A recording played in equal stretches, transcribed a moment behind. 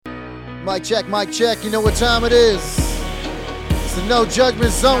Mic check, mic check. You know what time it is. It's the No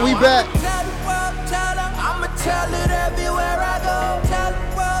Judgment Zone. We back. I'ma tell it everywhere I go. Tell the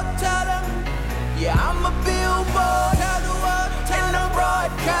world, tell them. Yeah, I'm a billboard. Tell the world, and I'm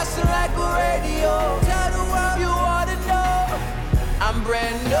broadcasting like a radio. Tell the world you ought to know. I'm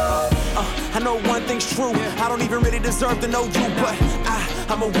brand new. I know one thing's true. I don't even really deserve to know you, but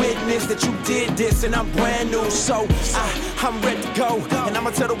I'm a witness that you did this, and I'm brand new. So I'm ready to go, and I'ma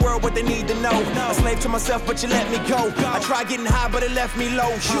tell the world what they need to know. A slave to myself, but you let me go. I tried getting high, but it left me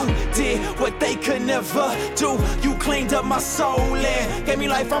low. You did what they could never do. You cleaned up my soul and gave me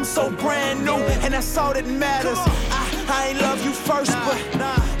life. I'm so brand new, and that's all that matters. I ain't love you first, but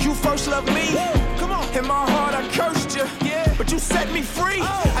you first loved me. In my heart, I cursed you, but you set me free.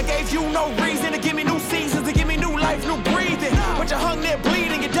 I gave you no reason to give me new seasons, to give me new life, new breathing. But you hung there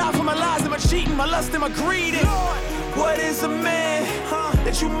bleeding, you died for my lies and my cheating, my lust and my greed. What is a man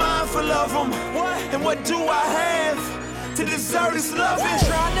that you mindful of him? And what do I have to deserve this loving?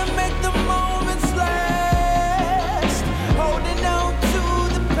 Trying to make the moments last, holding on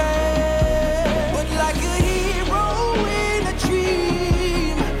to the past. But like a hero in a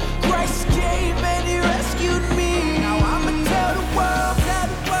dream, Christ came and he rescued me. Now I'ma tell the world, tell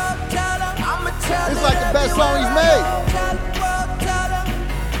the world, tell them. I'ma tell It's like the best song he's made. Tell the world, tell them.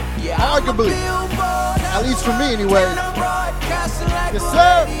 Yeah, Arguably. At least for me anyway. Yes,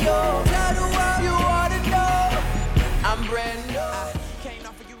 sir.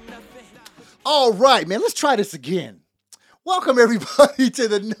 All right, man, let's try this again. Welcome, everybody, to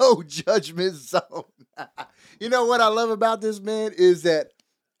the No Judgment Zone. You know what I love about this, man, is that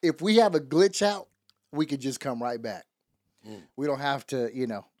if we have a glitch out, we could just come right back. We don't have to,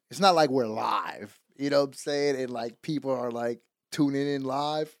 it's not like we're live, you know what I'm saying? And like people are like tuning in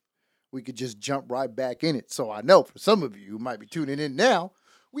live. We could just jump right back in it. So I know for some of you who might be tuning in now,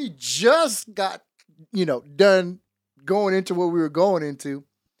 we just got, done going into what we were going into.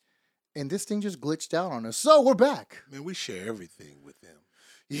 And this thing just glitched out on us. So we're back. Man, we share everything with them.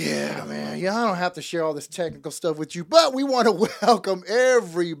 Yeah, man. Yeah, I don't have to share all this technical stuff with you, but we want to welcome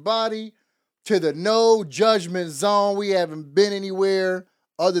everybody to the No Judgment Zone. We haven't been anywhere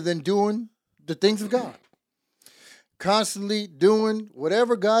other than doing the things of God. Constantly doing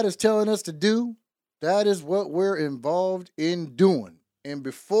whatever God is telling us to do. That is what we're involved in doing. And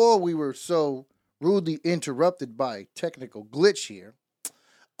before we were so rudely interrupted by a technical glitch here,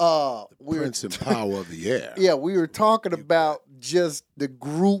 Prince and power of the air. Yeah, we were talking about just the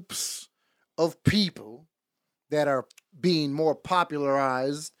groups of people that are being more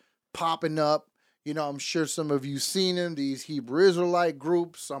popularized, popping up. I'm sure some of you seen them, these Hebrew Israelite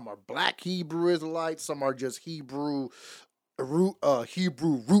groups. Some are black Hebrew Israelites. Some are just Hebrew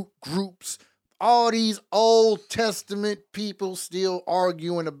root groups. All these Old Testament people still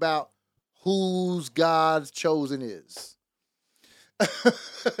arguing about whose God's chosen is.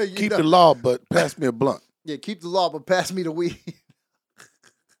 Keep the law, but pass me a blunt. Yeah, keep the law, but pass me the weed.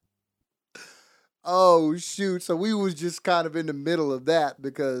 Oh, shoot. So we was just kind of in the middle of that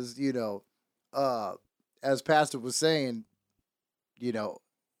because, as Pastor was saying,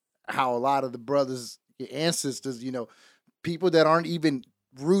 how a lot of the brothers, your ancestors, people that aren't even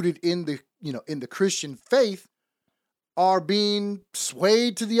rooted in the, in the Christian faith are being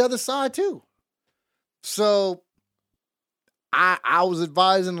swayed to the other side too. So I was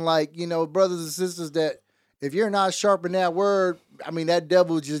advising, brothers and sisters, that if you're not sharp in that word, that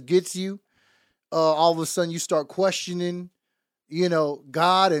devil just gets you. All of a sudden you start questioning,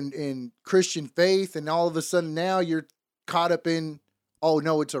 God and Christian faith, and all of a sudden now you're caught up in, oh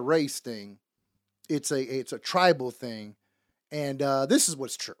no, it's a race thing. It's a tribal thing. And this is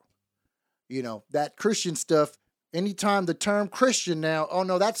what's true. That Christian stuff, anytime the term Christian now, oh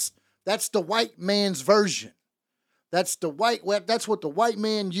no, that's the white man's version. That's what the white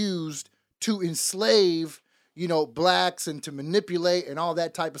man used to enslave, blacks and to manipulate and all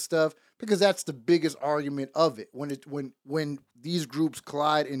that type of stuff, because that's the biggest argument of it. When these groups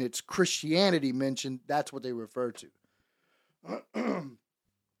collide and it's Christianity mentioned, that's what they refer to. And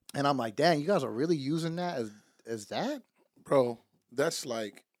I'm like, dang, you guys are really using that as that? Bro, that's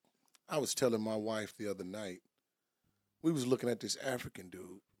like, I was telling my wife the other night, we was looking at this African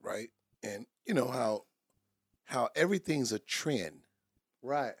dude, right? And you know how everything's a trend,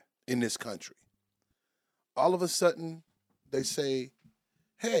 right, in this country. All of a sudden, they say,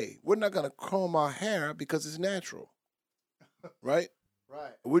 hey, we're not going to comb our hair because it's natural, right?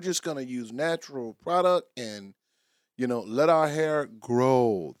 Right. We're just going to use natural product and, let our hair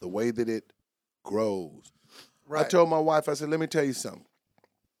grow the way that it grows. Right. I told my wife, I said, let me tell you something.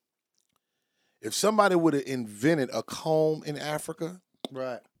 If somebody would have invented a comb in Africa,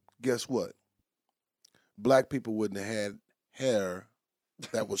 right, guess what? Black people wouldn't have had hair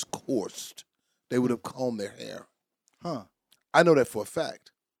that was coursed. They would have combed their hair. Huh. I know that for a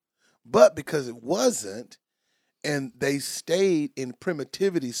fact. But because it wasn't, and they stayed in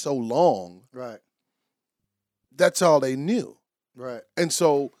primitivity so long, Right. that's all they knew. Right. And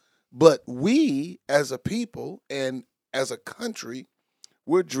so, but we as a people and as a country,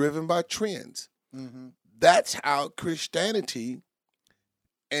 we're driven by trends. Mm-hmm. That's how Christianity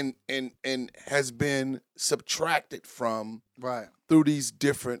and has been subtracted from Right. through these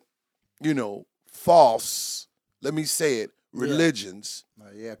different, false, let me say it, religions.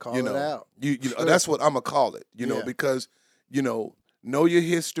 Yeah, call You it know, out. you Sure. know, that's what I'm gonna call it. Yeah. Because know your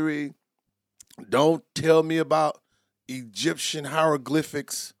history. Don't tell me about Egyptian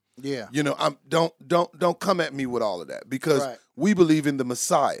hieroglyphics. Yeah. Don't come at me with all of that, because Right. we believe in the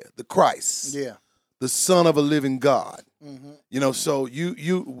Messiah, the Christ, Yeah. the Son of a living God. Mm-hmm. So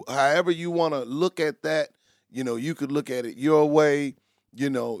you however you want to look at that, you could look at it your way. We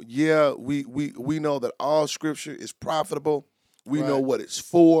know that all Scripture is profitable. We know Right. what it's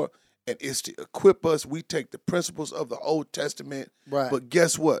for, and it's to equip us. We take the principles of the Old Testament, Right. but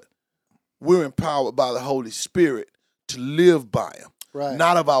guess what? We're empowered by the Holy Spirit to live by them, Right.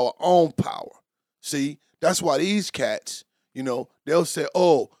 not of our own power. See, that's why these cats, they'll say,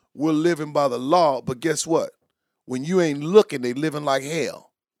 "Oh, we're living by the law," but guess what? When you ain't looking, they living like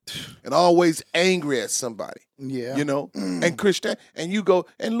hell, and always angry at somebody. Yeah. And Christian, and you go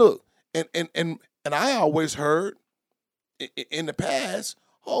and look, and I always heard in the past,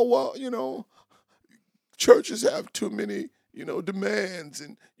 oh well, churches have too many, demands,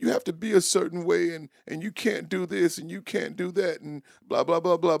 and you have to be a certain way, and you can't do this and you can't do that, and blah blah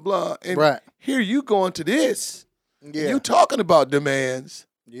blah blah blah. And Right. here you going to this, Yeah. and you talking about demands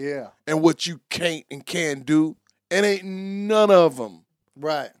Yeah. and what you can't and can do, and ain't none of them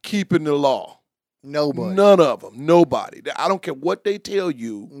Right. keeping the law. Nobody. None of them. Nobody. I don't care what they tell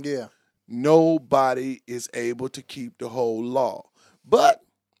you. Yeah. Nobody is able to keep the whole law. But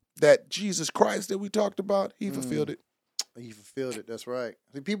that Jesus Christ that we talked about, he fulfilled it. He fulfilled it. That's right.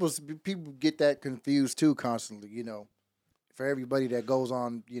 See, people get that confused too constantly. For everybody that goes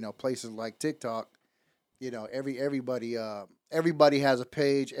on, places like TikTok, everybody has a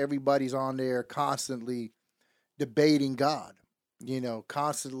page. Everybody's on there constantly debating God.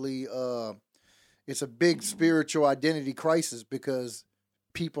 Constantly. It's a big spiritual identity crisis because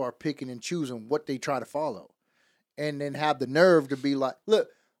people are picking and choosing what they try to follow, and then have the nerve to be like, look.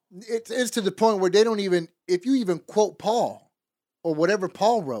 It's to the point where they don't even, if you even quote Paul or whatever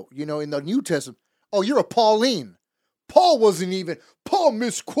Paul wrote, in the New Testament, oh, you're a Pauline. Paul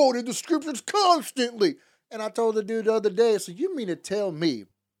misquoted the scriptures constantly. And I told the dude the other day, so you mean to tell me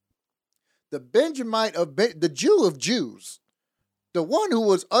the Benjamite the Jew of Jews, the one who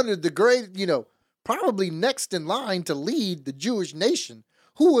was under the great, probably next in line to lead the Jewish nation,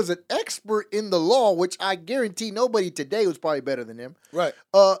 who was an expert in the law, which I guarantee nobody today was probably better than him. Right.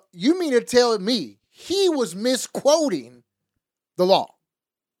 You mean to tell me he was misquoting the law?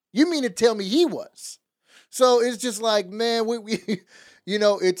 You mean to tell me he was? So it's just like, man, we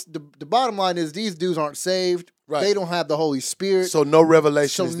it's the bottom line is these dudes aren't saved. Right. They don't have the Holy Spirit. So no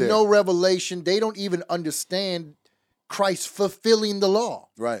revelation is there. No revelation. They don't even understand Christ fulfilling the law.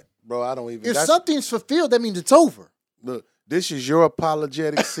 Right. Bro, I don't even. If something's fulfilled, that means it's over. Look, this is your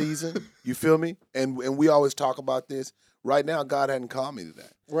apologetic season. You feel me? And we always talk about this. Right now, God hadn't called me to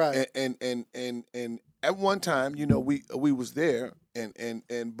that. Right. And at one time, we was there,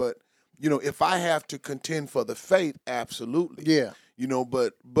 but if I have to contend for the faith, absolutely. Yeah.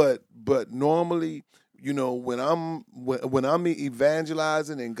 But normally, when I'm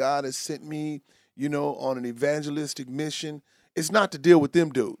evangelizing and God has sent me, on an evangelistic mission, it's not to deal with them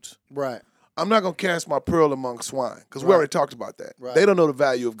dudes. Right. I'm not going to cast my pearl among swine, because we Right. already talked about that. Right. They don't know the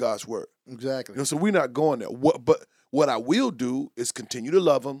value of God's word. Exactly. So we're not going there. But what I will do is continue to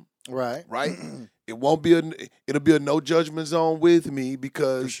love them, Right. right? It'll be a no judgment zone with me,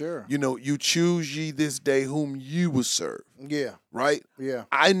 because For sure. you choose ye this day whom you will serve, Yeah. right? Yeah.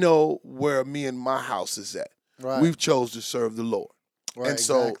 I know where me and my house is at. Right. We've chose to serve the Lord. Right. And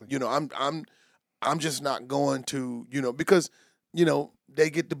so, exactly. I'm just not going to, because, they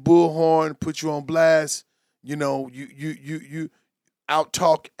get the bullhorn, put you on blast, you out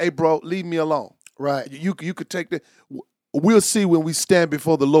talk, hey bro, leave me alone. Right. You could take the, we'll see when we stand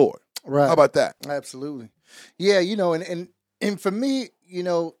before the Lord. Right. How about that? Absolutely. Yeah, and for me,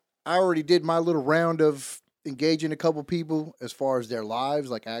 I already did my little round of engaging a couple people as far as their lives,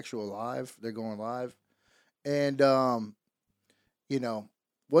 like actual live. They're going live. And one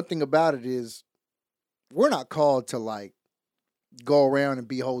thing about it is we're not called to like go around and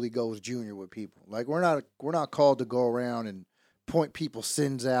be Holy Ghost Junior with people. Like we're not called to go around and point people's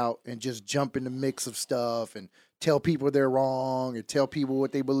sins out and just jump in the mix of stuff and tell people they're wrong or tell people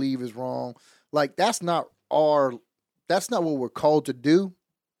what they believe is wrong. Like that's not what we're called to do.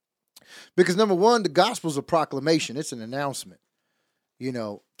 Because number one, the gospel's a proclamation. It's an announcement.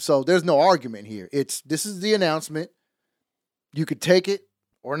 So there's no argument here. This is the announcement. You could take it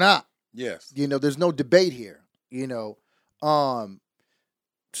or not. Yes. There's no debate here.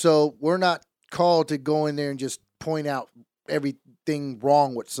 So we're not called to go in there and just point out everything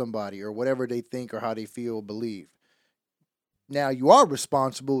wrong with somebody or whatever they think or how they feel or believe. Now you are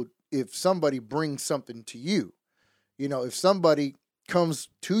responsible if somebody brings something to you. If somebody comes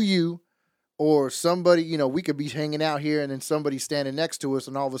to you or somebody, we could be hanging out here and then somebody's standing next to us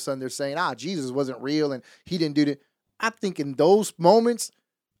and all of a sudden they're saying, Jesus wasn't real and he didn't do that. I think in those moments,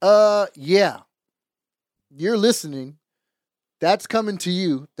 yeah, you're listening. That's coming to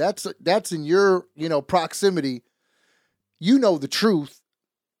you. That's in your, proximity. The truth.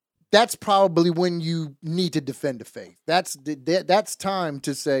 That's probably when you need to defend the faith. That's time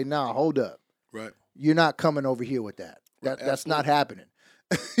to say, nah, hold up. Right. You're not coming over here with that. Right, That's not happening.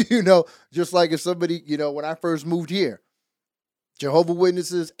 Just like if somebody, when I first moved here, Jehovah's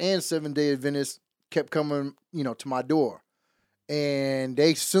Witnesses and Seventh-day Adventists kept coming, to my door. And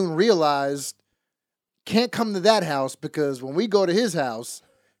they soon realized, can't come to that house because when we go to his house,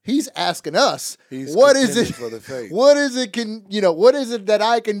 he's asking us, what is it for the faith? What is it that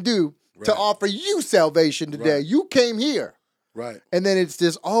I can do to offer you salvation today? Right. You came here. Right. And then it's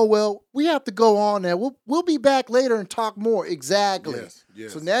this, we have to go on now. We'll be back later and talk more. Exactly.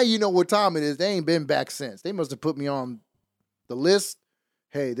 Yes. So now you know what time it is. They ain't been back since. They must have put me on the list.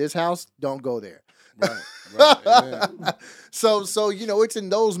 Hey, this house, don't go there. Right. Amen. So it's in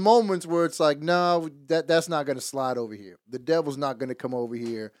those moments where it's like, no, that's not going to slide over here. The devil's not going to come over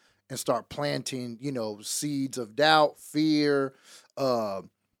here and start planting, seeds of doubt, fear,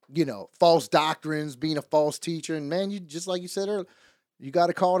 false doctrines, being a false teacher. And man, you just like you said earlier, you got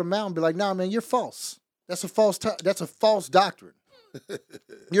to call them out and be like, nah, man, you're false. That's a false doctrine.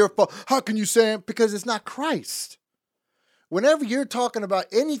 You're false. How can you say it? Because it's not Christ. Whenever you're talking about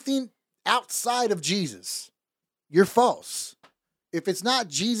anything outside of Jesus, you're false. If it's not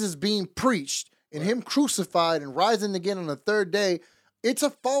Jesus being preached and him crucified and rising again on the third day, it's a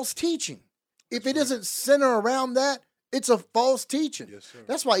false teaching. If it doesn't center around that, it's a false teaching. Yes, sir.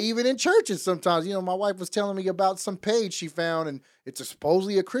 That's why even in churches sometimes, my wife was telling me about some page she found, and it's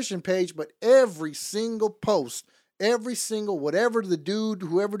supposedly a Christian page, but every single post, whatever the dude,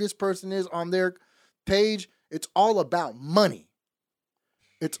 whoever this person is on their page, it's all about money.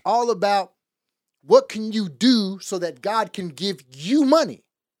 It's all about what can you do so that God can give you money.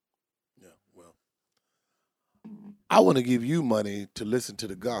 Yeah, well, I want to give you money to listen to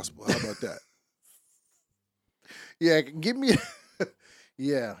the gospel. How about that? Yeah, give me.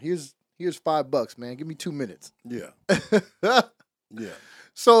 Yeah, here's $5, man. Give me 2 minutes. Yeah. Yeah.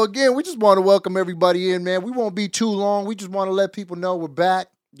 So again, we just want to welcome everybody in, man. We won't be too long. We just want to let people know we're back.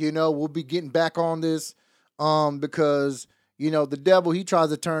 We'll be getting back on this, because the devil, he tries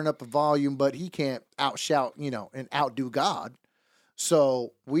to turn up the volume, but he can't outshout, and outdo God.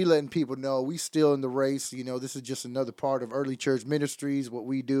 So we letting people know we still in the race. This is just another part of early church ministries, what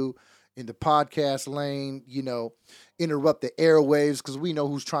we do in the podcast lane, interrupt the airwaves because we know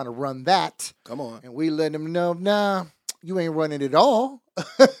who's trying to run that. Come on. And we letting them know, nah, you ain't running it all.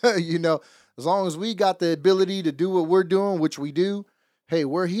 As long as we got the ability to do what we're doing, which we do, hey,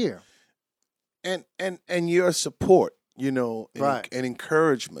 we're here. And your support, and, right, and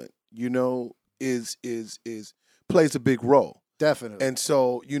encouragement, is plays a big role. Definitely. And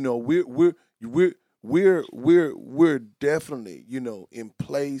so, we're definitely, in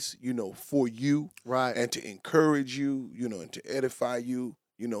place, for you, right, and to encourage you, and to edify you,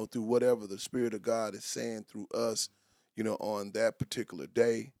 through whatever the Spirit of God is saying through us, on that particular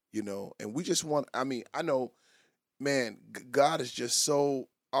day, and we just want, I know, man, God is just so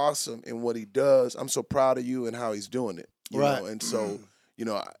awesome in what he does. I'm so proud of you and how he's doing it, you right, know, and so,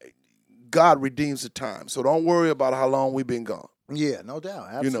 God redeems the time. So don't worry about how long we've been gone. Yeah, no doubt.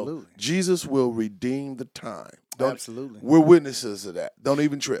 Absolutely. Jesus will redeem the time. Absolutely. We're witnesses of that. Don't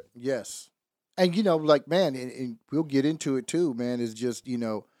even trip. Yes. And, man, and we'll get into it too, man, is just,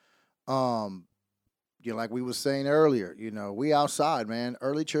 like we were saying earlier, we outside, man.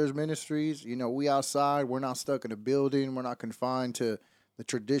 Early church ministries, we outside. We're not stuck in a building. We're not confined to the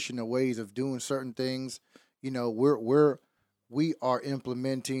traditional ways of doing certain things. We are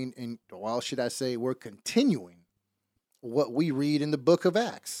implementing, and should I say, we're continuing what we read in the book of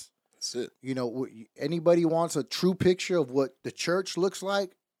Acts. That's it. You know, anybody wants a true picture of what the church looks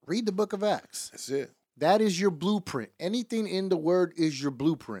like, read the book of Acts. That's it. That is your blueprint. Anything in the word is your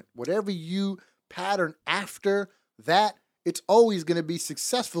blueprint. Whatever you pattern after that, it's always going to be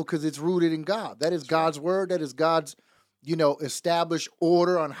successful because it's rooted in God. That is God's word. That is God's, established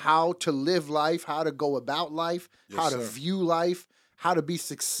order on how to live life, how to go about life, how to view life, how to be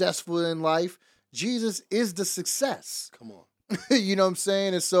successful in life. Jesus is the success. Come on. You know what I'm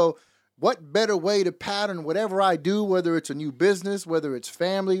saying? And so what better way to pattern whatever I do, whether it's a new business, whether it's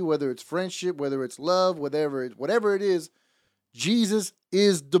family, whether it's friendship, whether it's love, whatever it is, Jesus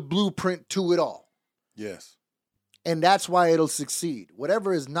is the blueprint to it all. Yes. And that's why it'll succeed.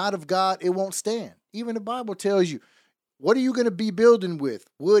 Whatever is not of God, it won't stand. Even the Bible tells you, what are you going to be building with?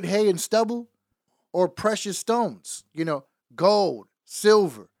 Wood, hay, and stubble? Or precious stones? Gold,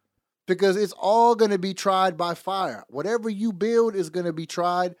 silver. Because it's all going to be tried by fire. Whatever you build is going to be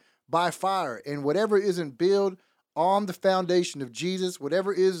tried by fire. And whatever isn't built on the foundation of Jesus,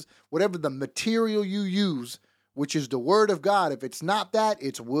 whatever the material you use, which is the word of God, if it's not that,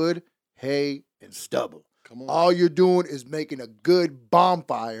 it's wood, hay, and stubble. Come on. All you're doing is making a good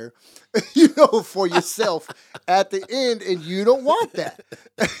bonfire, for yourself at the end, and you don't want that.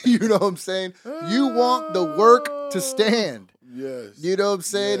 You know what I'm saying? You want the work to stand. Yes. You know what I'm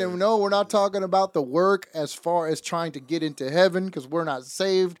saying? Yes. And no, we're not talking about the work as far as trying to get into heaven, because we're not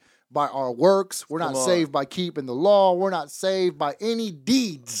saved by our works. We're not saved by keeping the law. We're not saved by any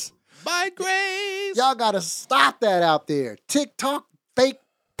deeds. By grace. Y'all got to stop that out there. TikTok, fake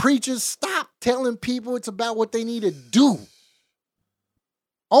preachers, stop telling people it's about what they need to do.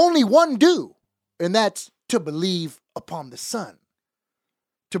 Only one do, and that's to believe upon the Son.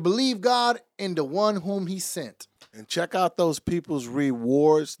 To believe God in the one whom he sent. And check out those people's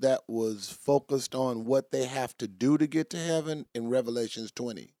rewards that was focused on what they have to do to get to heaven in Revelations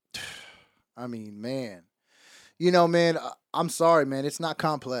 20. I mean, man. Man, I'm sorry, man. It's not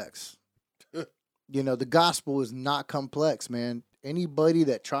complex. The gospel is not complex, man. Anybody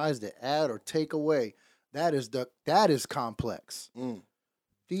that tries to add or take away, that is complex.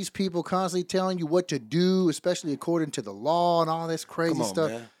 These people constantly telling you what to do, especially according to the law and all this crazy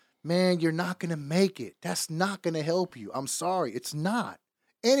stuff. Man, you're not going to make it. That's not going to help you. I'm sorry. It's not.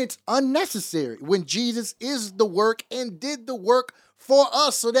 And it's unnecessary when Jesus is the work and did the work for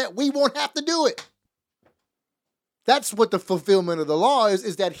us so that we won't have to do it. That's what the fulfillment of the law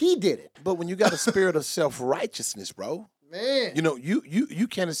is that he did it. But when you got a spirit of self-righteousness, bro, man, you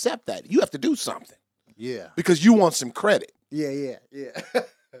can't accept that. You have to do something. Yeah. Because you want some credit. Yeah.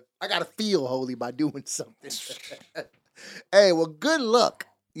 I got to feel holy by doing something. Hey, well, good luck.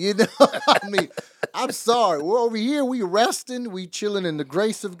 I mean, I'm sorry. We're over here. We resting. We chilling in the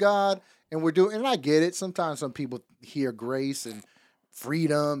grace of God. And and I get it. Sometimes some people hear grace and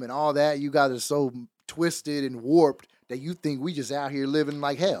freedom and all that. You guys are so twisted and warped that you think we just out here living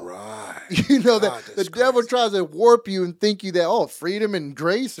like hell. Right. That the devil tries to warp you and think you that, freedom and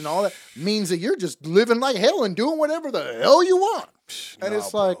grace and all that means that you're just living like hell and doing whatever the hell you want. And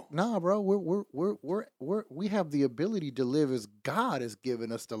it's like, nah, bro, we have the ability to live as God has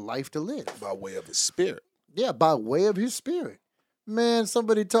given us the life to live. By way of his spirit. Yeah, by way of his spirit. Man,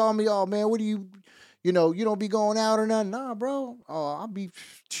 somebody told me, oh, man, what do you don't be going out or nothing? Nah, bro. Oh, I'll be,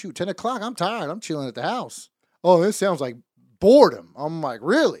 10 o'clock. I'm tired. I'm chilling at the house. Oh, this sounds like boredom. I'm like,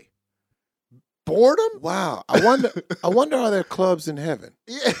 really? Boredom? Wow. I wonder are there clubs in heaven?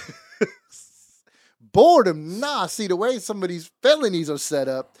 Yeah. Boredom? Nah. See, the way some of these felonies are set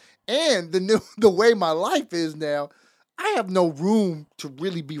up and the way my life is now, I have no room to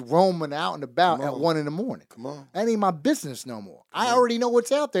really be roaming out and about at 1 a.m. Come on. That ain't my business no more. I already know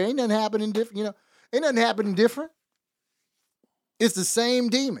what's out there. Ain't nothing happening different, Ain't nothing happening different. It's the same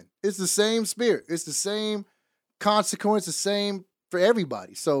demon. It's the same spirit. It's the same consequence, the same for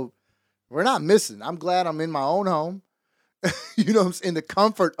everybody. So we're not missing. I'm glad I'm in my own home. In the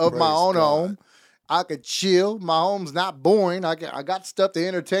comfort of my own home. I could chill. My home's not boring. I got stuff to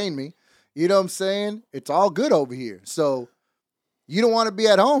entertain me. You know what I'm saying? It's all good over here. So you don't want to be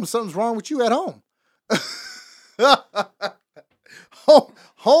at home. Something's wrong with you at home.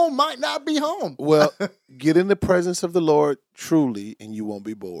 Home might not be home. Well, get in the presence of the Lord truly, and you won't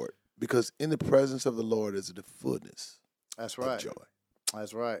be bored. Because in the presence of the Lord is the fullness That's right. of joy.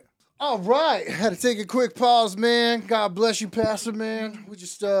 That's right. All right. Had to take a quick pause, man. God bless you, Pastor, man. We're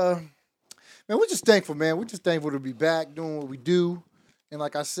just thankful, man. We're just thankful to be back doing what we do. And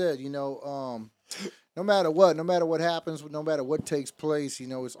like I said, no matter what happens, no matter what takes place,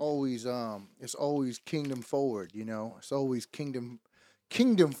 it's always kingdom forward, It's always kingdom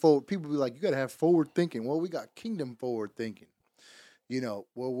forward. People be like, you got to have forward thinking. Well, we got kingdom forward thinking.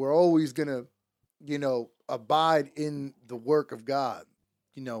 Well, we're always gonna, abide in the work of God.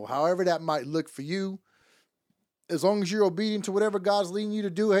 However that might look for you, as long as you're obedient to whatever God's leading you to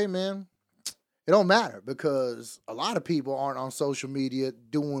do, hey man, it don't matter because a lot of people aren't on social media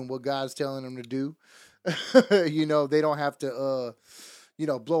doing what God's telling them to do. They don't have to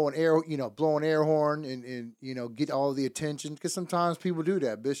blow an air horn and get all the attention because sometimes people do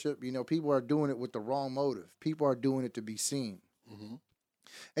that, Bishop. People are doing it with the wrong motive. People are doing it to be seen. Mm-hmm.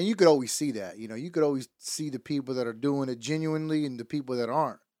 And you could always see that. You could always see the people that are doing it genuinely and the people that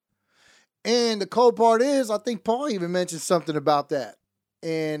aren't. And the cold part is, I think Paul even mentioned something about that.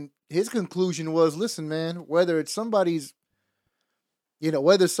 And his conclusion was, listen, man, whether it's somebody's,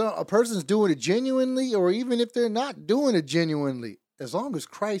 whether a person's doing it genuinely or even if they're not doing it genuinely, as long as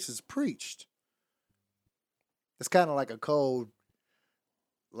Christ is preached, it's kind of like a cold,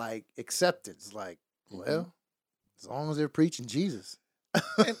 like, acceptance. Like, well, as long as they're preaching Jesus.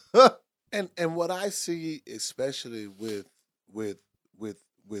 and what I see, especially with the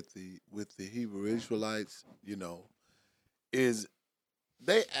Hebrew Israelites, is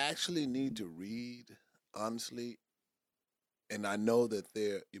they actually need to read honestly. And I know that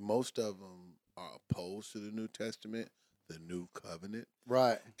most of them are opposed to the New Testament, the New Covenant,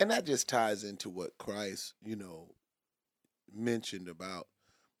 right? And that just ties into what Christ, mentioned about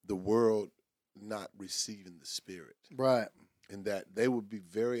the world not receiving the Spirit, right? And that they would be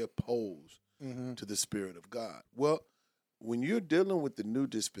very opposed to the Spirit of God. Well, when you're dealing with the new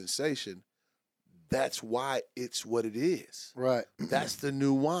dispensation, that's why it's what it is. Right. That's the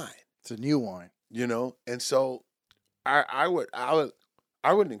new wine. It's a new wine. And so I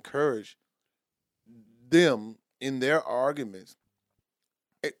would encourage them in their arguments.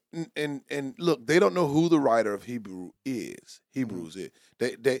 And look, they don't know who the writer of Hebrews is.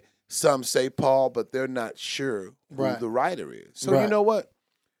 They some say Paul, but they're not sure who the writer is. So you know what?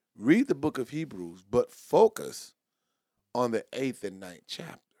 Read the book of Hebrews, but focus on the 8th and 9th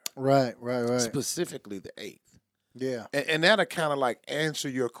chapter. Right. Specifically the 8th. Yeah. And that'll kind of like answer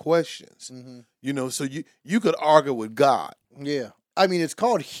your questions. So you could argue with God. Yeah. I mean, it's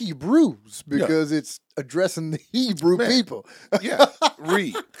called Hebrews because it's addressing the Hebrew people. Yeah.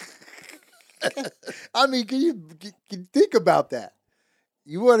 Read. I mean, can you think about that?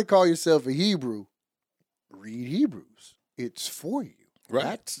 You want to call yourself a Hebrew, read Hebrews. It's for you. Right.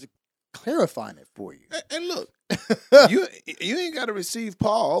 That's clarifying it for you. And look, you ain't got to receive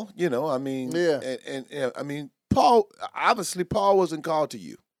Paul, I mean. Yeah. And I mean, Paul wasn't called to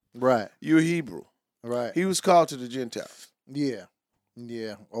you. Right. You're Hebrew. Right. He was called to the Gentiles. Yeah.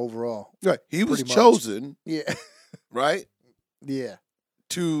 Yeah. Overall. Right. He was chosen. Yeah. Right? Yeah.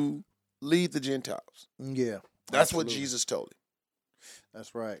 To lead the Gentiles. Yeah. That's what Jesus told him.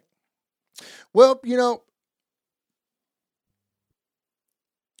 That's right. Well, in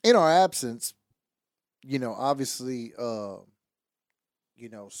our absence, obviously,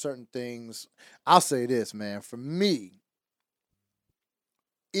 certain things. I'll say this, man. For me,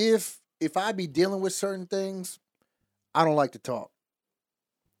 if I be dealing with certain things, I don't like to talk.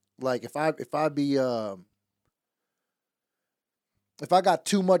 Like if I got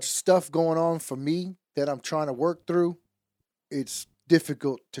too much stuff going on for me that I'm trying to work through, it's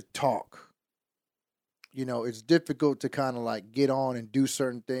difficult to talk. It's difficult to kind of like get on and do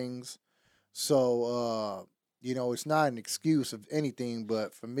certain things. So, it's not an excuse of anything,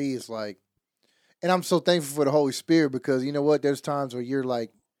 but for me, it's like, and I'm so thankful for the Holy Spirit because you know what? There's times where you're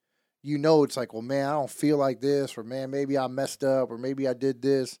like, it's like, well, man, I don't feel like this, or man, maybe I messed up, or maybe I did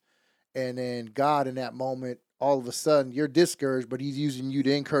this. And then God in that moment, all of a sudden, you're discouraged, but he's using you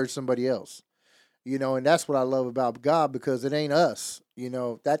to encourage somebody else. And that's what I love about God because it ain't us.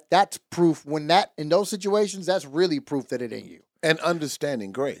 That's proof in those situations, that's really proof that it ain't you. And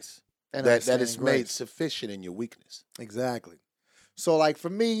understanding grace. And that is made sufficient in your weakness. Exactly. So like for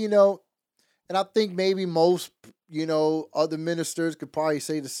me, and I think maybe most, other ministers could probably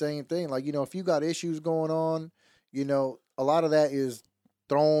say the same thing. Like, if you got issues going on, a lot of that is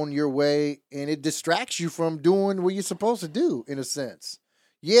thrown your way and it distracts you from doing what you're supposed to do in a sense.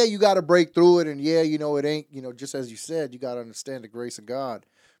 Yeah, you got to break through it. And yeah, it ain't, just as you said, you got to understand the grace of God.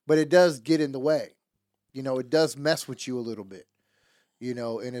 But it does get in the way. It does mess with you a little bit.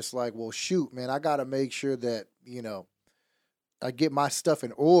 And it's like, well, shoot, man, I got to make sure that, I get my stuff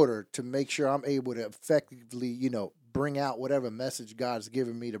in order to make sure I'm able to effectively, bring out whatever message God's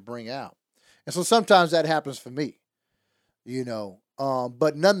given me to bring out. And so sometimes that happens for me,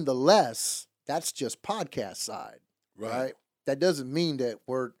 but nonetheless, that's just podcast side, right? That doesn't mean that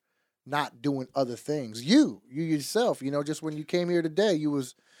we're not doing other things. You yourself, just when you came here today, you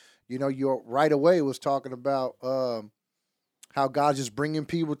was, you right away was talking about, how God's just bringing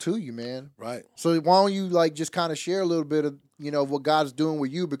people to you, man. Right. So why don't you like just kind of share a little bit of, what God's doing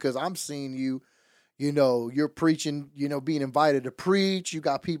with you, because I'm seeing you, you're preaching, being invited to preach. You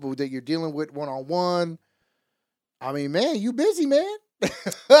got people that you're dealing with one-on-one. I mean, man, you busy, man.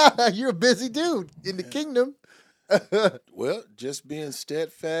 You're a busy dude in the kingdom. Well, just being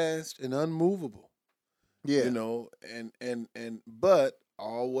steadfast and unmovable. Yeah. But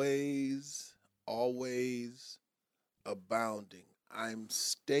always abounding. I'm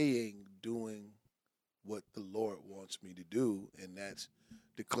staying doing what the Lord wants me to do, and that's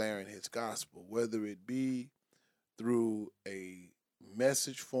declaring his gospel, whether it be through a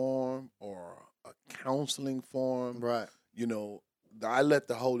message form or a counseling form. Right. I let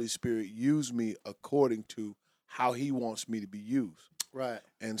the Holy Spirit use me according to how he wants me to be used. Right.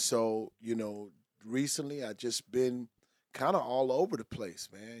 And so, recently I just been kind of all over the place,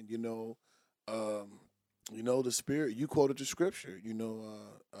 man. The Spirit, you quoted the scripture,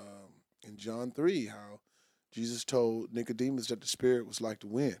 in John 3, how Jesus told Nicodemus that the Spirit was like the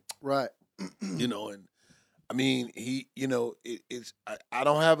wind. Right. And I mean, I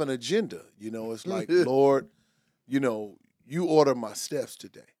don't have an agenda, it's like, Lord, you order my steps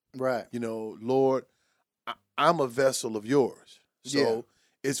today. Right. Lord, I'm a vessel of yours. So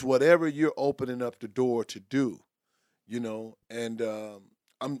it's whatever you're opening up the door to do, and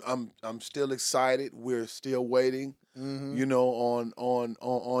I'm still excited. We're still waiting, on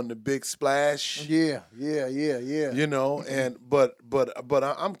the big splash. Yeah. And but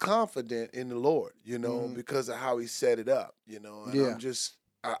I'm confident in the Lord, because of how he set it up, and I'm just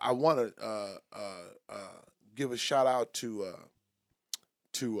I want to give a shout out to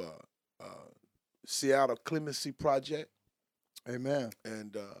Seattle Clemency Project. Amen.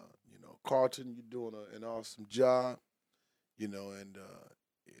 And Carlton, you're doing an awesome job. And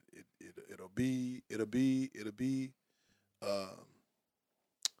it'll be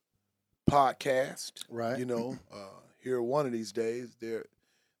podcast. Right. Here one of these days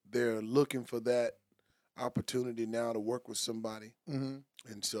they're looking for that opportunity now to work with somebody. Mm-hmm.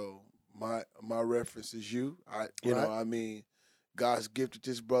 And so my reference is you. I mean, God's gifted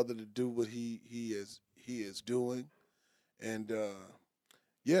this brother to do what he is doing. And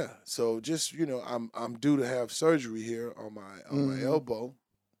so just I'm due to have surgery here on my elbow,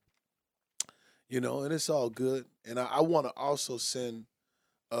 and it's all good. And I want to also send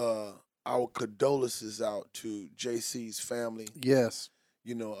our condolences out to JC's family. Yes,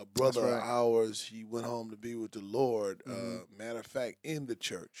 a brother of ours, he went home to be with the Lord. Matter of fact, in the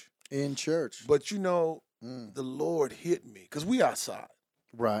church. In church, but the Lord hit me because we outside,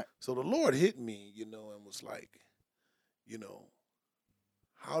 right? So the Lord hit me, and was like,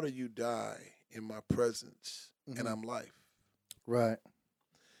 how do you die in my presence and I'm life? Right.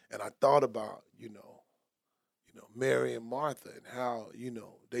 And I thought about, Mary and Martha and how,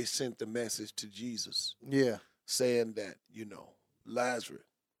 they sent the message to Jesus. Yeah. Saying that, Lazarus,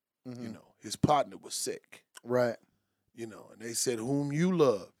 his partner was sick. Right. And they said, whom you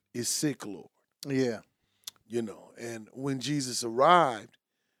love is sick, Lord. Yeah. And when Jesus arrived,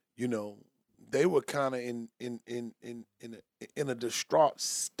 they were kind of in a distraught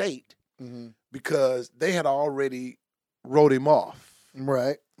state because they had already wrote him off.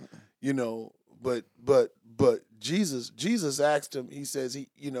 Right. But Jesus asked him, he says,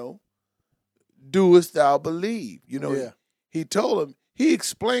 doest thou believe? He told him, he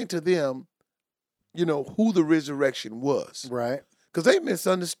explained to them, who the resurrection was. Right. Because they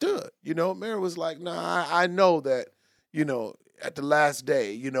misunderstood. Mary was like, nah, I know that, at the last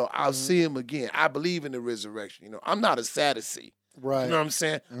day, I'll see him again. I believe in the resurrection. I'm not a Sadducee. Right. You know what I'm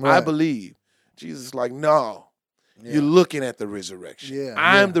saying? Right. I believe. Jesus is like, no, you're looking at the resurrection. Yeah.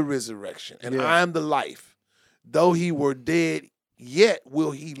 I'm the resurrection, and I'm the life. Though he were dead, yet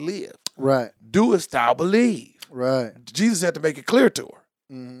will he live. Right. Doest thou believe? Right. Jesus had to make it clear to her.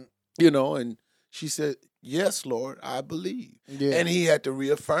 Mm-hmm. And she said, yes, Lord, I believe. Yeah. And he had to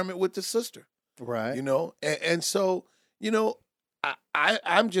reaffirm it with the sister. Right. And so,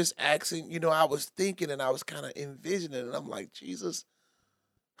 I'm just asking, I was thinking and I was kind of envisioning, and I'm like, Jesus,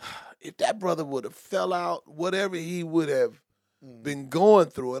 if that brother would have fell out, whatever he would have been going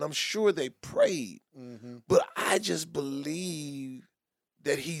through, and I'm sure they prayed, but I just believe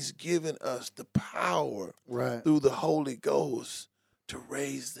that he's given us the power through the Holy Ghost to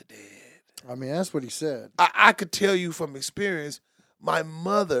raise the dead. I mean, that's what he said. I could tell you from experience, my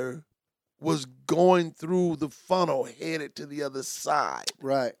mother was going through the funnel headed to the other side.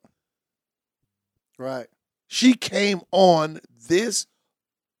 Right. Right. She came on this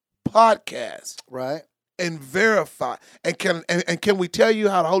podcast. Right. And verify. And can we tell you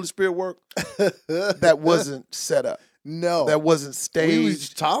how the Holy Spirit worked? That wasn't set up. No. That wasn't staged. We was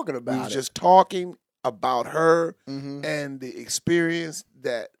just talking about We was it. just talking about her Mhm. and the experience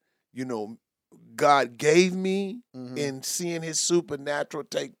that, God gave me Mhm. in seeing his supernatural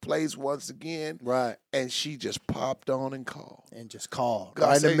take place once again. Right. And she just popped on and called. And just call God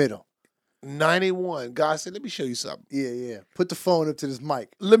right in the say- middle. 91. God said, let me show you something. Yeah. Put the phone up to this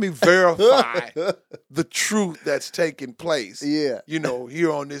mic. Let me verify the truth that's taking place. Yeah.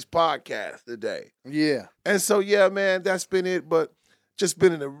 Here on this podcast today. Yeah. And so, yeah, man, that's been it. But just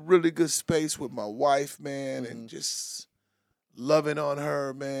been in a really good space with my wife, man, and just loving on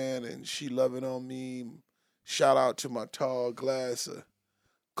her, man, and she loving on me. Shout out to my cold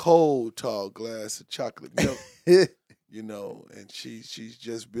tall glass of chocolate milk, and she's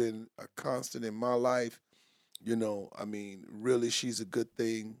just been a constant in my life. Really, she's a good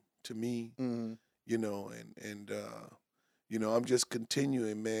thing to me, Mhm. and I'm just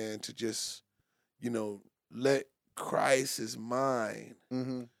continuing, man, to just, let Christ's mind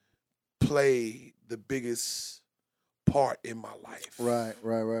Mhm. play the biggest part in my life. Right.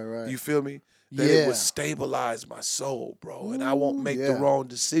 You feel me? That it would stabilize my soul, bro, and I won't make the wrong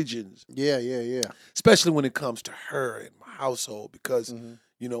decisions. Yeah. Especially when it comes to her and my household, because Mhm.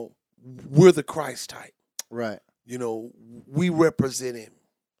 we're the Christ type. Right. We represent him,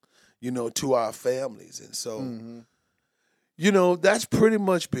 to our families, and so. Mhm. That's pretty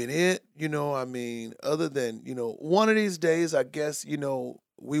much been it. Other than, one of these days, I guess,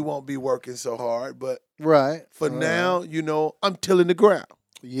 we won't be working so hard. But Right. for Right. now, I'm tilling the ground.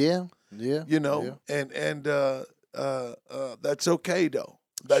 Yeah. And that's okay, though.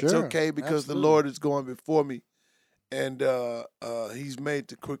 That's Sure. okay because Absolutely. the Lord is going before me. And he's made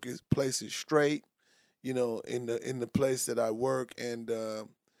the crooked places straight, in the place that I work. And,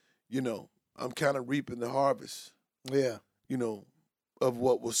 I'm kind of reaping the harvest. Yeah. Of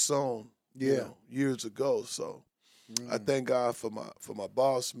what was sown, years ago. So I thank God for my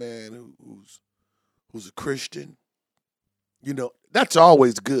boss man who's a Christian. That's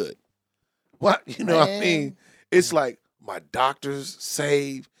always good. What what I mean? It's like my doctor's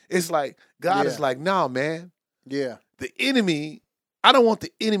saved. It's like God is like, no, man. Yeah. The enemy, I don't want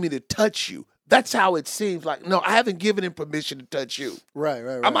the enemy to touch you. That's how it seems like. No, I haven't given him permission to touch you. Right.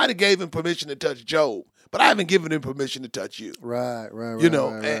 I might have gave him permission to touch Job, but I haven't given him permission to touch you. Right. And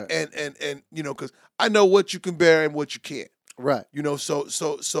because I know what you can bear and what you can't. Right. So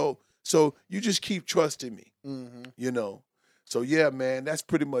you just keep trusting me. Mm-hmm. So yeah, man, that's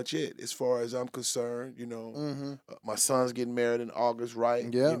pretty much it as far as I'm concerned. Mm-hmm. My son's getting married in August,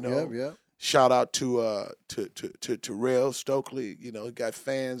 right? Yeah. Shout out to Rail Stokely. He got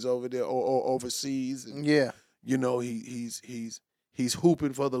fans over there or overseas. And, he's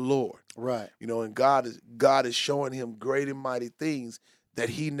hooping for the Lord. Right. And God is showing him great and mighty things that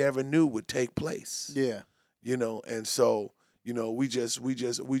he never knew would take place. Yeah. And so, we just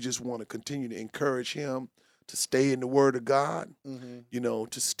want to continue to encourage him to stay in the Word of God,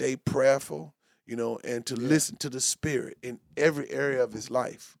 to stay prayerful, and to listen to the Spirit in every area of his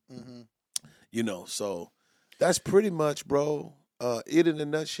life. So that's pretty much, bro, it in a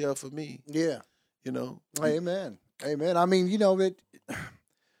nutshell for me. Yeah. Amen. I mean,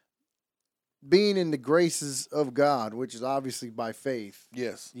 being in the graces of God, which is obviously by faith.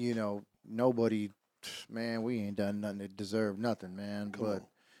 Yes. Nobody, man, we ain't done nothing to deserve nothing, man. Come but on.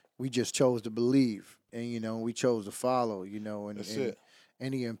 we just chose to believe, and we chose to follow, and That's it.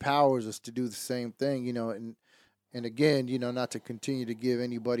 And he empowers us to do the same thing, and again, not to continue to give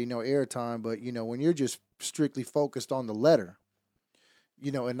anybody no airtime, but when you're just strictly focused on the letter,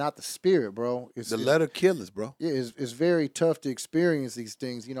 and not the spirit, bro. The letter killers, bro. Yeah, it's very tough to experience these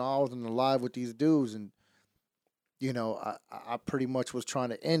things. I was in the live with these dudes, and I pretty much was trying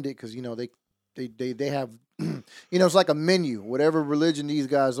to end it because they have it's like a menu. Whatever religion these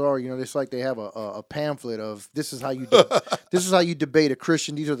guys are, it's like they have a pamphlet of this is how you this is how you debate a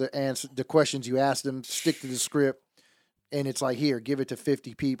Christian. These are the questions you ask them. Stick to the script, and it's like, here, give it to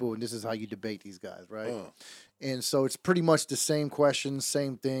 50 people, and this is how you debate these guys, right? And so it's pretty much the same questions,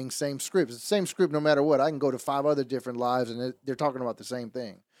 same thing, same script. It's the same script no matter what. I can go to 5 other different lives, and they're talking about the same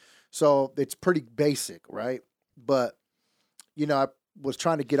thing. So it's pretty basic, right? But I was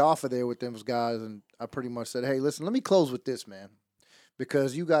trying to get off of there with them guys, and I pretty much said, hey, listen, let me close with this, man.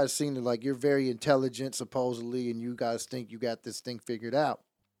 Because you guys seem to you're very intelligent, supposedly, and you guys think you got this thing figured out.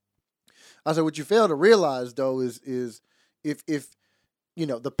 I said, what you fail to realize, though, is if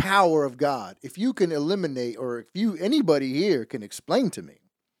the power of God, if you can eliminate, or if anybody here can explain to me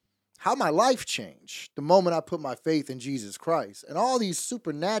how my life changed the moment I put my faith in Jesus Christ. And all these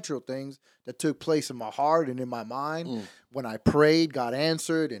supernatural things that took place in my heart and in my mind. When I prayed, God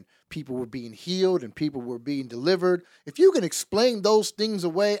answered, and people were being healed and people were being delivered. If you can explain those things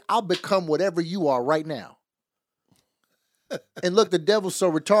away, I'll become whatever you are right now. And look, the devil's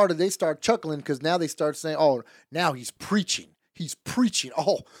so retarded, they start chuckling because now they start saying, oh, now he's preaching. He's preaching.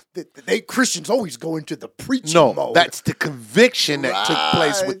 Oh, they Christians always go into the preaching mode. That's the conviction that took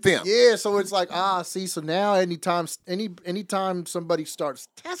place with them. Yeah, so it's like, see, so now anytime somebody starts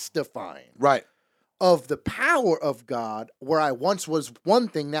testifying Right. of the power of God, where I once was one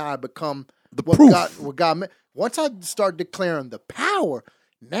thing, now I become The what proof. what God meant. Once I start declaring the power,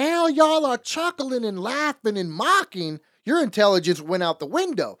 now y'all are chuckling and laughing and mocking. Your intelligence went out the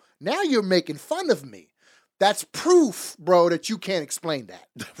window. Now you're making fun of me. That's proof, bro, that you can't explain that.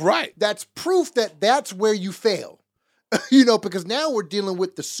 Right. That's proof that that's where you fail. Because now we're dealing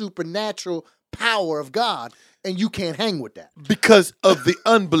with the supernatural power of God, and you can't hang with that. Because of the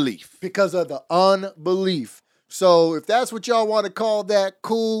unbelief. Because of the unbelief. So if that's what y'all want to call that,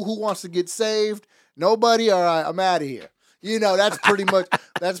 cool. Who wants to get saved? Nobody? All right, I'm out of here. That's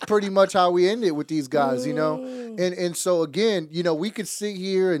pretty much how we end it with these guys, And so again, we could sit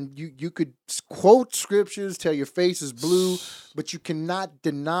here and you could quote scriptures till your face is blue, but you cannot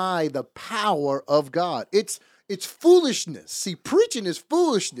deny the power of God. It's foolishness. See, preaching is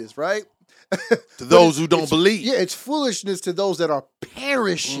foolishness, right? To those who don't believe. Yeah, it's foolishness to those that are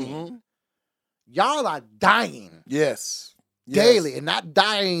perishing. Mm-hmm. Y'all are dying Yes. daily and not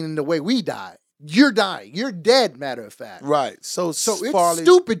dying in the way we die. You're dying. You're dead, matter of fact. Right. So it's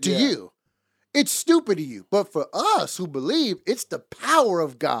stupid to you. It's stupid to you. But for us who believe, it's the power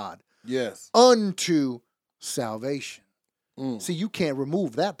of God Yes. unto salvation. Mm. See, you can't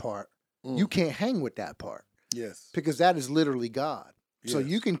remove that part. You can't hang with that part Yes. because that is literally God. So Yes.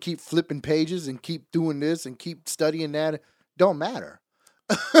 you can keep flipping pages and keep doing this and keep studying that. Don't matter.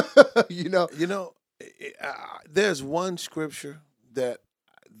 There's one scripture that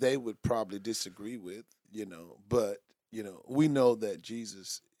they would probably disagree with, but we know that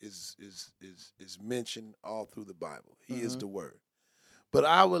Jesus is mentioned all through the Bible. He is the Word. But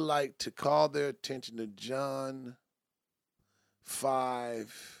I would like to call their attention to John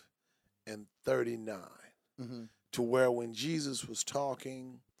 5:39, to where when Jesus was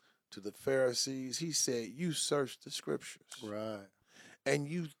talking to the Pharisees, he said, "You search the scriptures, Right. and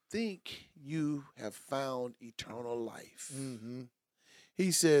you think you have found eternal life." Mm-hmm.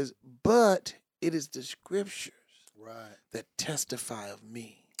 He says, "But it is the scriptures Right. that testify of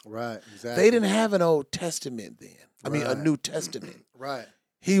me." Right. Exactly. They didn't have an Old Testament then. A Right. New Testament. Right.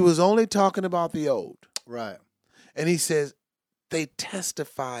 He was only talking about the Old. Right. And he says, "They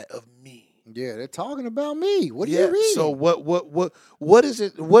testify of me." Yeah, they're talking about me. What are you reading? So what is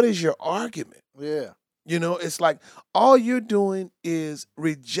it? What is your argument? Yeah. It's like all you're doing is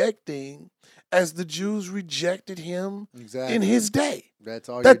rejecting, as the Jews rejected him Exactly. in his day. That's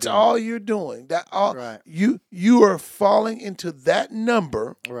all. That's you're all you're doing. Right. You are falling into that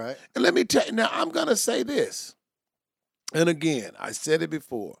number. doing. Right. And let me tell you, now I'm gonna say this. And again, I said it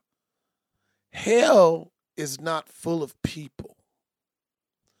before. Hell is not full of people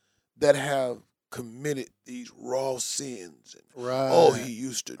that have committed these raw sins. And, Right. oh, he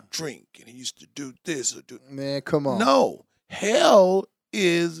used to drink and he used to do this or do. Man, come on. No, hell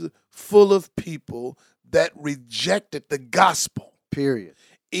is full of people that rejected the gospel. Period.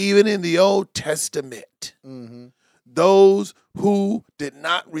 Even in the Old Testament, Mm-hmm. those who did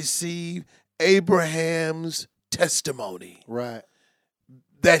not receive Abraham's testimony Right.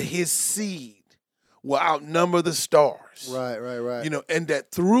 that his seed will outnumber the stars. Right. Right. And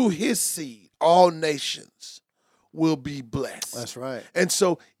that through his seed, all nations will be blessed. That's right. And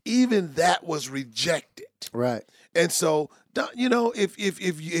so even that was rejected. Right. And so,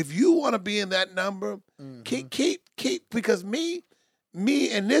 if you want to be in that number, keep because me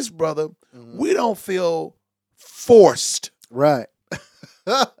and this brother, we don't feel forced. Right.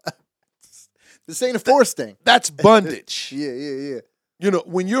 This ain't a forced thing. That's bondage. Yeah.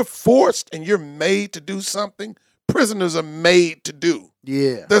 When you're forced and you're made to do something, prisoners are made to do.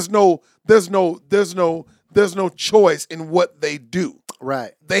 Yeah. There's no choice in what they do.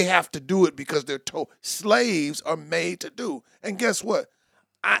 Right. They have to do it because they're told. Slaves are made to do. And guess what?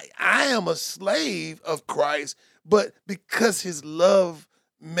 I am a slave of Christ, but because his love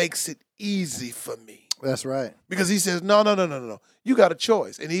makes it easy for me. That's right. Because he says, no. You got a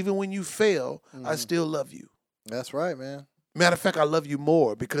choice. And even when you fail, I still love you. That's right, man. Matter of fact, I love you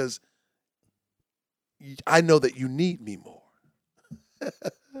more because I know that you need me more.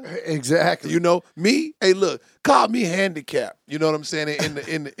 Exactly. You know, me. Hey, look, call me handicapped. You know what I'm saying?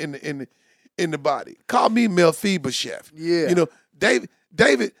 In the body. Call me Mephibosheth. Yeah. You know, David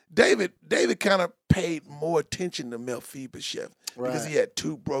kind of paid more attention to Mephibosheth because he had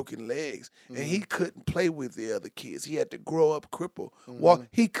 2 broken legs and he couldn't play with the other kids. He had to grow up crippled. Walk.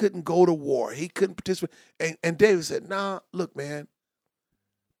 He couldn't go to war. He couldn't participate. And David said, "Nah, look, man.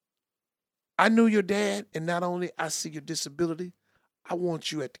 I knew your dad, and not only I see your disability, I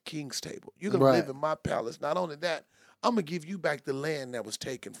want you at the king's table. You're going to live in my palace. Not only that, I'm going to give you back the land that was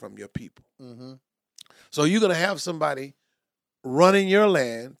taken from your people. So you're going to have somebody running your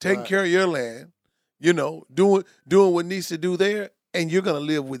land, taking care of your land, you know, doing what needs to do there, and you're going to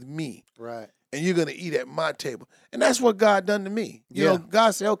live with me. Right. And you're going to eat at my table." And that's what God done to me. You know,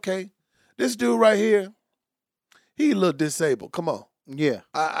 God said, okay, this dude right here, he a little disabled. Come on. Yeah.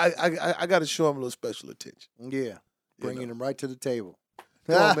 I got to show him a little special attention. Yeah. Bringing him right to the table.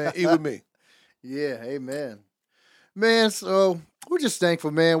 Come on, man. Eat with me. Yeah. Amen. Man, so we're just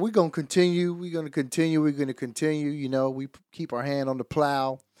thankful, man. We're going to continue. We're going to continue. You know, we keep our hand on the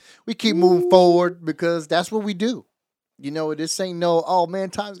plow. We keep moving forward because that's what we do. You know, this ain't no, oh,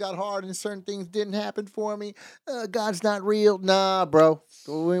 man, times got hard and certain things didn't happen for me. God's not real. Nah, bro.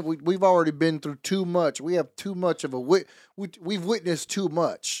 We've already been through too much. We have too much of we've witnessed too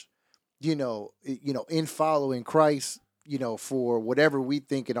much, you know, in following Christ, you know, for whatever we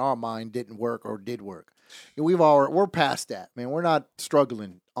think in our mind didn't work or did work. And we're past that, man. We're not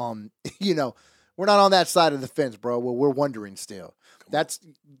struggling on, you know, we're not on that side of the fence, bro, where we're wondering still. That's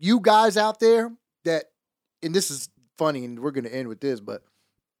you guys out there that, and this is funny, and we're going to end with this, but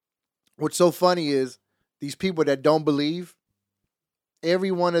what's so funny is these people that don't believe,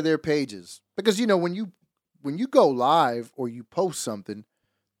 every one of their pages, because, you know, when you go live or you post something,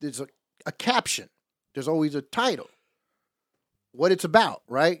 there's a caption. There's always a title, what it's about,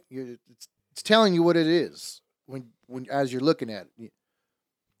 right? It's telling you what it is when as you're looking at it.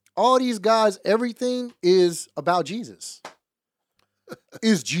 All these guys, everything is about Jesus.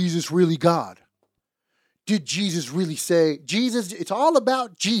 Is Jesus really God? Did Jesus really say Jesus? It's all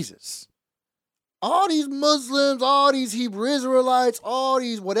about Jesus. All these Muslims, all these Hebrew Israelites, all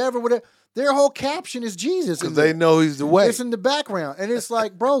these whatever, their whole caption is Jesus. Because they know he's the way. It's in the background. And it's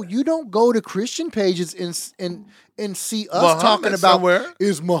like, bro, you don't go to Christian pages and see us Muhammad talking about somewhere.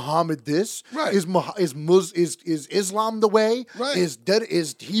 Is Muhammad this? Right. Is Islam the way? Right.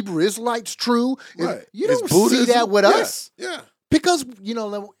 Is Hebrew Israelites true? Right. You Is don't see Buddhism? that with us. Yeah. Because, you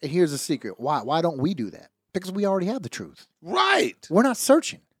know, here's the secret. Why don't we do that? Because we already have the truth. Right. We're not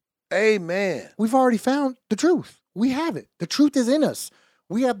searching. Amen. We've already found the truth. We have it. The truth is in us.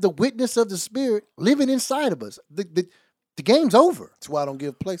 We have the witness of the Spirit living inside of us. The game's over. That's why I don't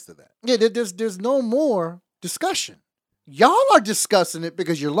give place to that. Yeah, there's no more discussion. Y'all are discussing it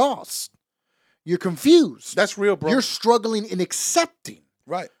because you're lost. You're confused. That's real, bro. You're struggling in accepting.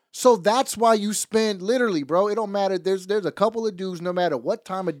 Right. So that's why you spend, literally, bro, it don't matter. There's a couple of dudes, no matter what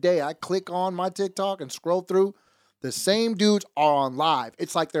time of day I click on my TikTok and scroll through, the same dudes are on live.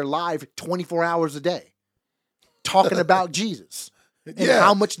 It's like they're live 24 hours a day talking about Jesus and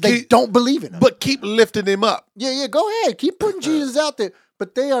how much they don't believe in him. But keep lifting him up. Yeah, go ahead. Keep putting Jesus out there.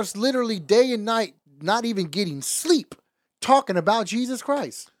 But they are literally day and night, not even getting sleep, talking about Jesus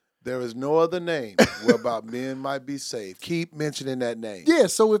Christ. There is no other name whereby men might be saved. Keep mentioning that name. Yeah,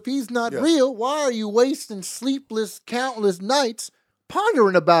 so if he's not real, why are you wasting sleepless, countless nights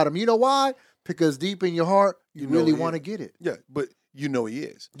pondering about him? You know why? Because deep in your heart, you really want to get it. Yeah, but you know he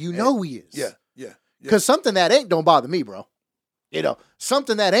is. You know he is. Yeah. Because something that ain't don't bother me, bro. You know,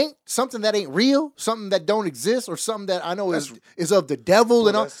 something that ain't real, something that don't exist, or something that I know is of the devil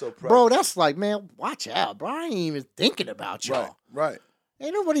and all. That's so bro, that's like, man, watch out, bro. I ain't even thinking about y'all. Right.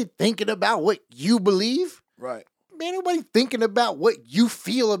 Ain't nobody thinking about what you believe. Right. Man, nobody thinking about what you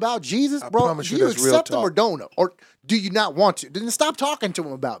feel about Jesus, bro. I promise you do you that's real accept him talk. or don't? Or do you not want to? Then stop talking to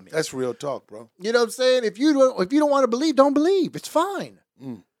him about me. That's real talk, bro. You know what I'm saying? If you don't want to believe, don't believe. It's fine.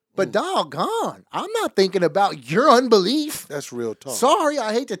 But doggone, I'm not thinking about your unbelief. That's real talk. Sorry,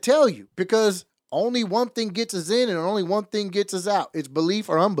 I hate to tell you, because only one thing gets us in and only one thing gets us out. It's belief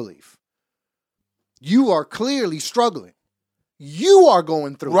or unbelief. You are clearly struggling. You are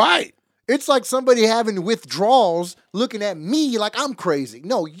going through it. Right. It's like somebody having withdrawals looking at me like I'm crazy.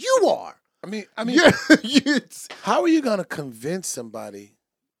 No, you are. I mean, how are you going to convince somebody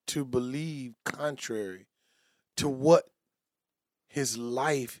to believe contrary to what his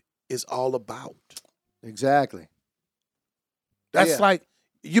life is all about? Exactly. That's like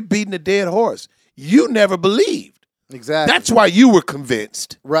you're beating a dead horse. You never believed. Exactly. That's why you were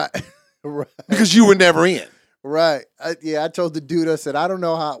convinced. Right. Right. Because you were never in. Right. I told the dude, I said,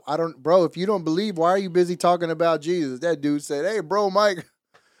 bro, if you don't believe, why are you busy talking about Jesus? That dude said, hey, bro, Mike,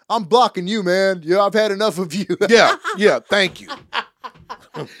 I'm blocking you, man. Yeah, I've had enough of you. Yeah, thank you.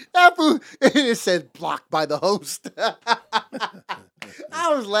 That fool, and it said blocked by the host.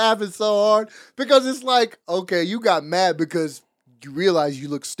 I was laughing so hard because it's like, okay, you got mad because you realize you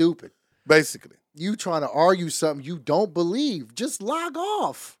look stupid. Basically. You trying to argue something you don't believe. Just log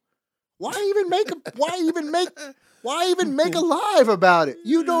off. Why even make a live about it?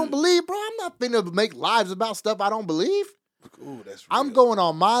 You don't believe, bro. I'm not finna make lives about stuff I don't believe. Ooh, that's real. I'm going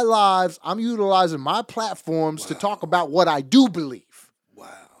on my lives. I'm utilizing my platforms to talk about what I do believe. Wow.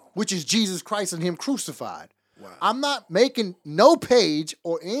 Which is Jesus Christ and him crucified. Wow. I'm not making no page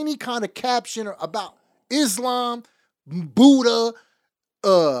or any kind of caption about Islam, Buddha,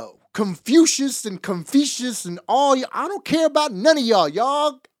 Confucius and all y'all. I don't care about none of y'all.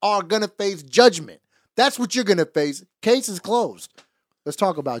 Y'all are going to face judgment. That's what you're going to face. Case is closed. Let's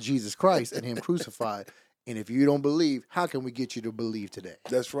talk about Jesus Christ and him crucified. And if you don't believe, how can we get you to believe today?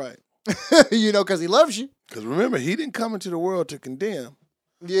 That's right. Because he loves you. Because remember, he didn't come into the world to condemn.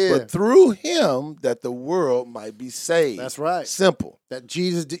 Yeah. But through him, that the world might be saved. That's right. Simple. That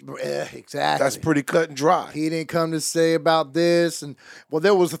Jesus did. Exactly. That's pretty cut and dry. He didn't come to say about this. And, well,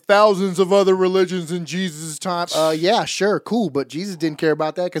 there was thousands of other religions in Jesus' time. Yeah, sure, cool. But Jesus didn't care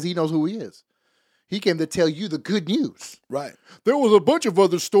about that because he knows who he is. He came to tell you the good news. Right. There was a bunch of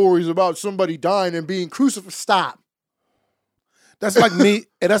other stories about somebody dying and being crucified. Stop. That's like me.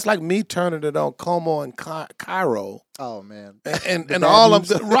 And that's like me turning it on Como and Cairo. Oh man. And all of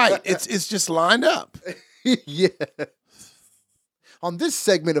the right. It's just lined up. Yeah. On this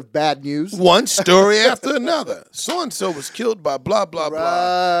segment of bad news, one story after another. So and so was killed by blah blah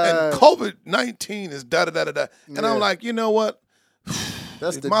blah, and COVID-19 is da da da da da. And I'm like, you know what?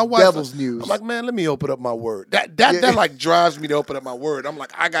 That's the my wife, devil's news. I'm like, man, let me open up my word. That like drives me to open up my word. I'm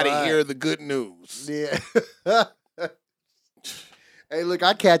like, I gotta hear the good news. Yeah. Hey, look,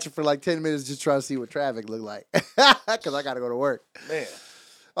 I catch it for like 10 minutes just trying to see what traffic look like. Because I got to go to work. Man.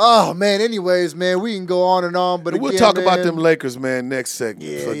 Oh, man. Anyways, man, we can go on and on. But we'll talk about them Lakers, man, next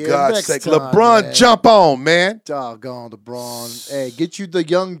segment. Yeah, for God's sake. time, LeBron, man. jump on, man. Doggone LeBron. Hey, get you the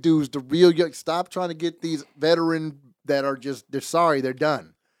young dudes, the real young. Stop trying to get these veteran that are just, they're sorry, they're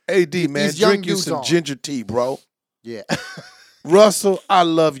done. AD, man, these young drink you dudes some on. ginger tea, bro. Yeah. Russell, I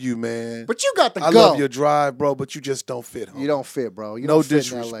love you, man. But you got to go. I love your drive, bro, but you just don't fit, homie. You don't fit, bro. You no don't fit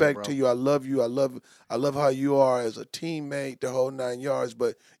disrespect in LA, bro. to you. I love you. I love how you are as a teammate, the whole 9 yards.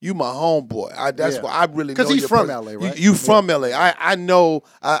 But you my homeboy. That's why I really know. Because he's your from LA, right? You from LA. I know.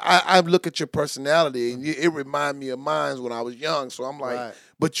 I look at your personality, and it remind me of mine when I was young. So I'm like,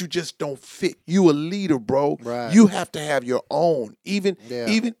 but you just don't fit. You a leader, bro. Right. You have to have your own. Even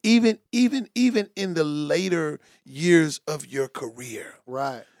in the later years of your career.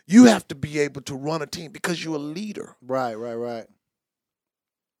 Right. You have to be able to run a team because you're a leader. Right.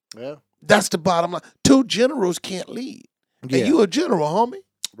 Yeah. That's the bottom line. Two generals can't lead. Yeah. And you a general, homie.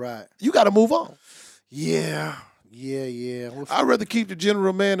 Right. You got to move on. Yeah. I'd rather keep the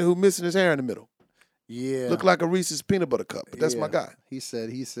general man who missing his hair in the middle. Yeah. Look like a Reese's peanut butter cup, but that's my guy. He said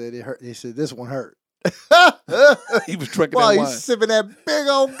it hurt. He said this one hurt. He was drinking While that wine. he's sipping that big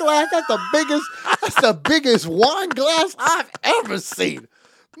old glass. That's the biggest wine glass I've ever seen.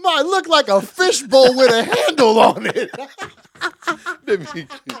 Might look like a fishbowl with a handle on it.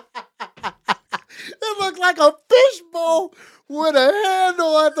 It looked like a fishbowl with a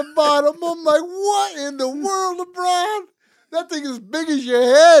handle at the bottom. I'm like, what in the world, LeBron? That thing is big as your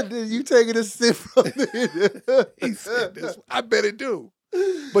head, and you taking a sip from it. He said this. I bet it do.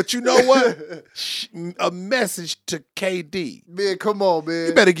 But you know what? A message to KD. Man, come on, man.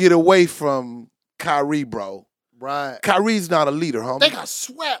 You better get away from Kyrie, bro. Right. Kyrie's not a leader, homie. They got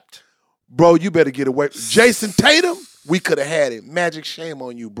swept. Bro, you better get away. Jason Tatum, we could have had it. Magic, shame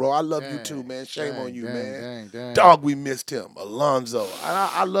on you, bro. I love you too, man. Shame on you, man. Dang. Dog, we missed him. Alonzo.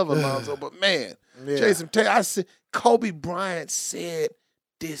 I love Alonzo, but man, Jason Tatum, I said, Kobe Bryant said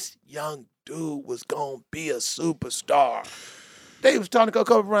this young dude was going to be a superstar. They was talking to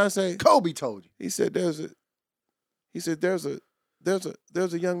Kobe Bryant saying, Kobe told you. He said there's a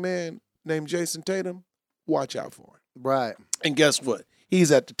young man named Jason Tatum. Watch out for him. Right. And guess what?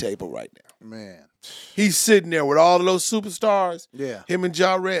 He's at the table right now. Man. He's sitting there with all of those superstars. Yeah. Him and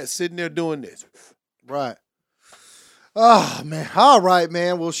Ja Redd sitting there doing this. Right. Oh, man. All right,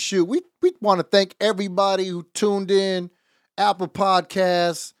 man. Well, shoot. We want to thank everybody who tuned in. Apple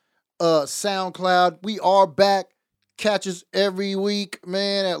Podcasts, SoundCloud. We are back. Catch us every week,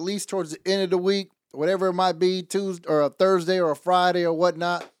 man, at least towards the end of the week. Whatever it might be, Tuesday or a Thursday or a Friday or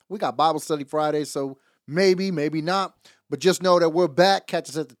whatnot. We got Bible study Friday, so Maybe, maybe not. But just know that we're back. Catch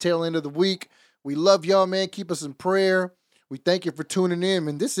us at the tail end of the week. We love y'all, man. Keep us in prayer. We thank you for tuning in.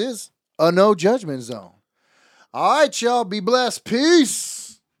 And this is a No Judgment Zone. All right, y'all. Be blessed.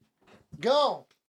 Peace. Go.